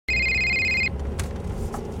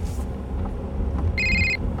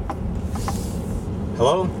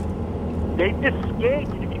Hello? They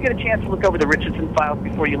escaped. Did you get a chance to look over the Richardson files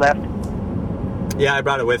before you left? Yeah, I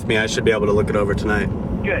brought it with me. I should be able to look it over tonight.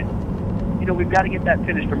 Good. You know, we've got to get that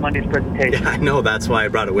finished for Monday's presentation. Yeah, I know. That's why I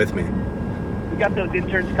brought it with me. We got those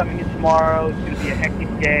interns coming in tomorrow. It's going to be a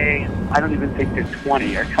hectic day. I don't even think there's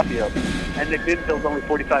 20 or a couple of them. And the Binsville's only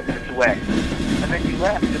 45 minutes away. And then you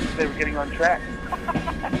left just as they were getting on track.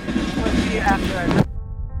 We'll see you after I left.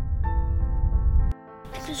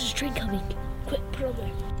 There's a train coming. Quick, put on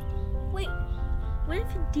there. Wait, what if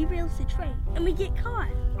it derails the train and we get caught?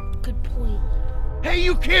 Good point. Hey,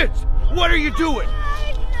 you kids! What are you doing?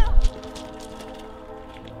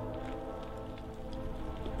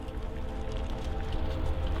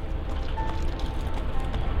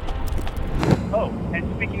 Oh,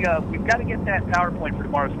 and speaking of, we've got to get that PowerPoint for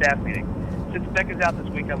tomorrow's staff meeting. Since Becca's out this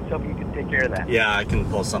week, I was hoping you could take care of that. Yeah, I can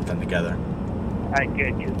pull something together. All right,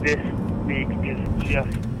 good, because this week is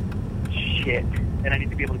just shit, and I need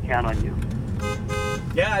to be able to count on you.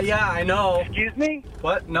 Yeah, I know. Excuse me?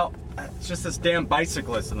 What? No, it's just this damn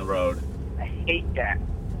bicyclist in the road. I hate that.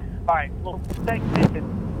 All right, well, thanks,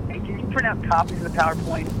 Nathan. Hey, can you print out copies of the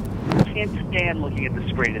PowerPoint? I can't stand looking at the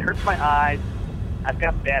screen. It hurts my eyes. I've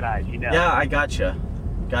got bad eyes, you know. Yeah, I gotcha.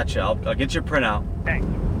 I'll get your printout. Thanks.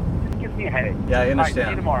 It gives me a headache. Yeah, I understand. All right, see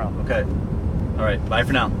you tomorrow. Okay. All right, bye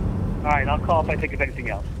for now. All right, I'll call if I think of anything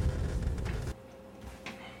else.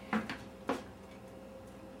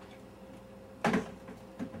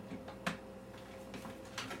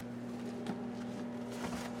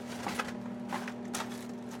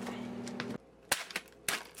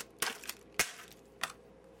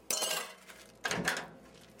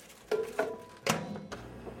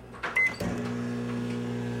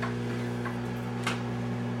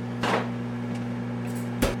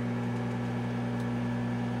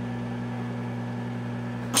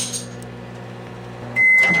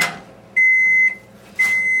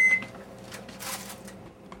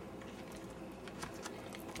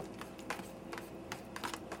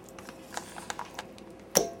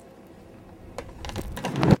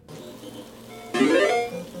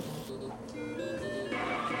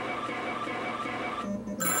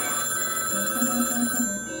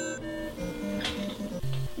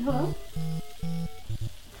 Hello?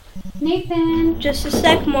 Nathan! Just a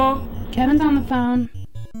sec, Mom. Kevin's on the phone.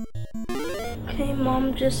 Okay,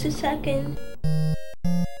 Mom, just a second.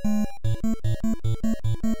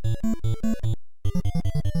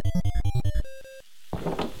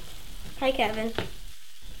 Hi, Kevin.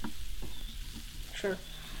 Sure.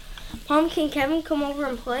 Mom, can Kevin come over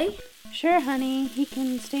and play? Sure, honey. He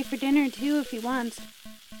can stay for dinner, too, if he wants.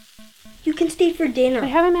 You can stay for dinner. But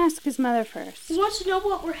have him ask his mother first. He wants to know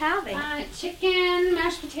what we're having. Chicken,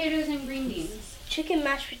 mashed potatoes, and green beans. Chicken,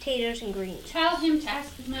 mashed potatoes, and greens. Tell him to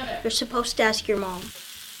ask his mother. You're supposed to ask your mom.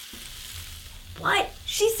 What?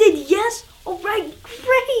 She said yes? All right,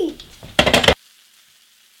 great.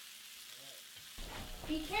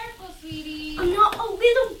 Be careful, sweetie. I'm not a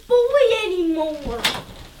little boy anymore.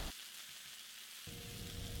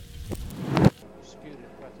 Disputed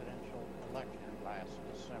presidential election last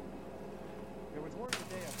December. There was word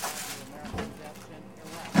today about the American deaths in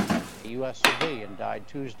Iraq. A U.S. civilian died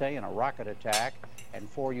Tuesday in a rocket attack, and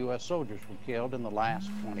 4 U.S. soldiers were killed in the last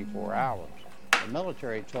 24 hours. The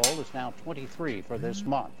military toll is now 23 for this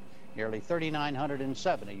month. Nearly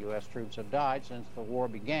 3,970 U.S. troops have died since the war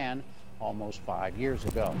began almost 5 years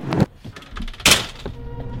ago.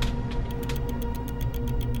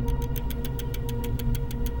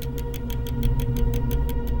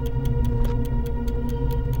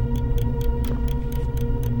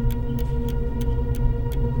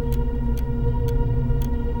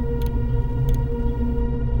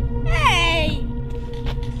 Hey!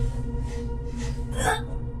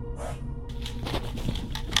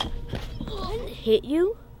 Hit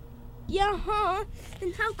you? Yeah, huh?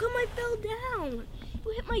 And how come I fell down?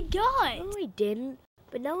 You hit my gut. No, I didn't.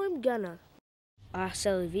 But now I'm gonna.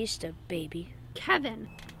 Hasta la vista, baby. Kevin,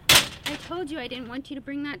 I told you I didn't want you to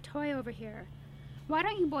bring that toy over here. Why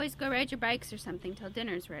don't you boys go ride your bikes or something till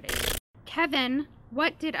dinner's ready? Kevin,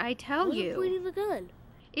 what did I tell you? I'm pointing the gun.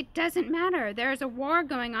 It doesn't matter. There is a war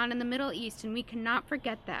going on in the Middle East, and we cannot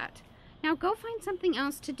forget that. Now go find something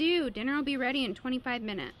else to do. Dinner will be ready in 25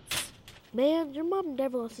 minutes. Man, your mom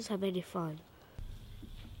never lets us have any fun.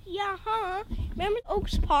 Yeah, huh? Remember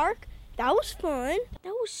Oaks Park? That was fun.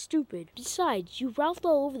 That was stupid. Besides, you ralphed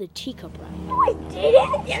all over the teacup ride. No, I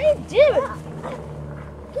didn't. Yeah, I did.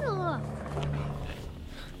 Get off.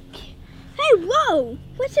 Hey, whoa!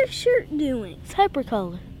 What's your shirt doing? It's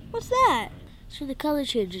hypercolor. What's that? So the color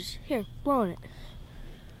changes. Here, blow on it.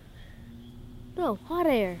 No, hot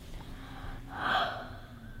air.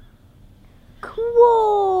 Cool.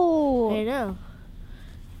 Whoa! I know.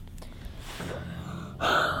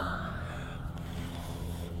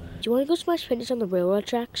 Do you want to go smash finish on the railroad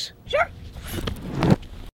tracks? Sure.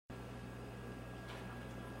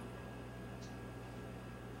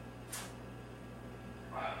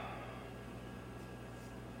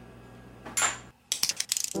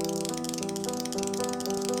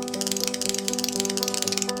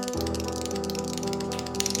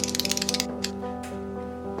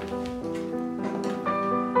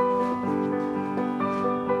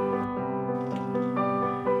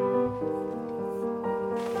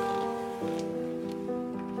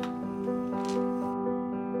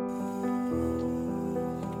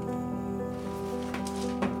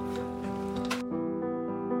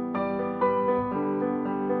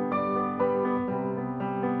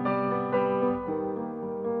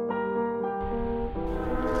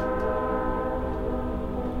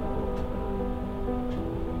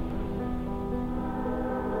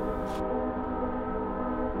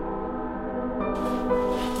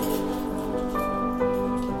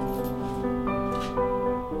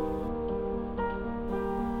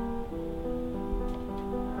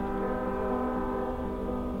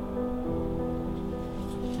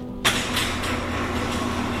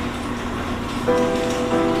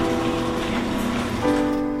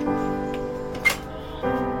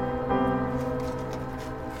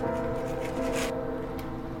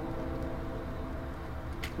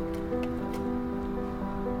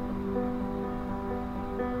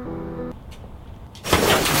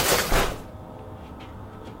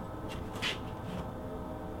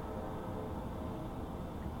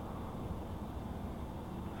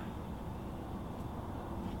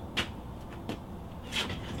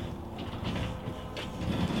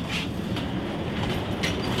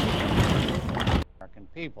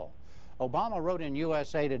 People. Obama wrote in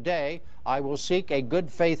USA Today, "I will seek a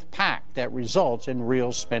good faith pact that results in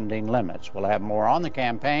real spending limits." We'll have more on the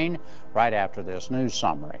campaign right after this news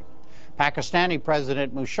summary. Pakistani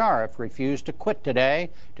President Musharraf refused to quit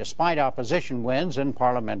today despite opposition wins in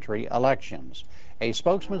parliamentary elections. A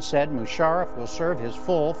spokesman said Musharraf will serve his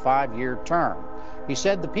full 5-year term. He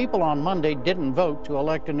said the people on Monday didn't vote to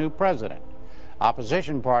elect a new president.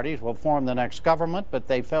 Opposition parties will form the next government, but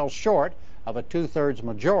they fell short of a 2/3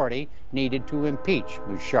 majority needed to impeach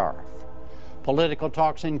Musharraf. Political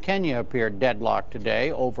talks in Kenya appeared deadlocked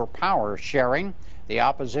today over power sharing. The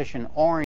opposition Orange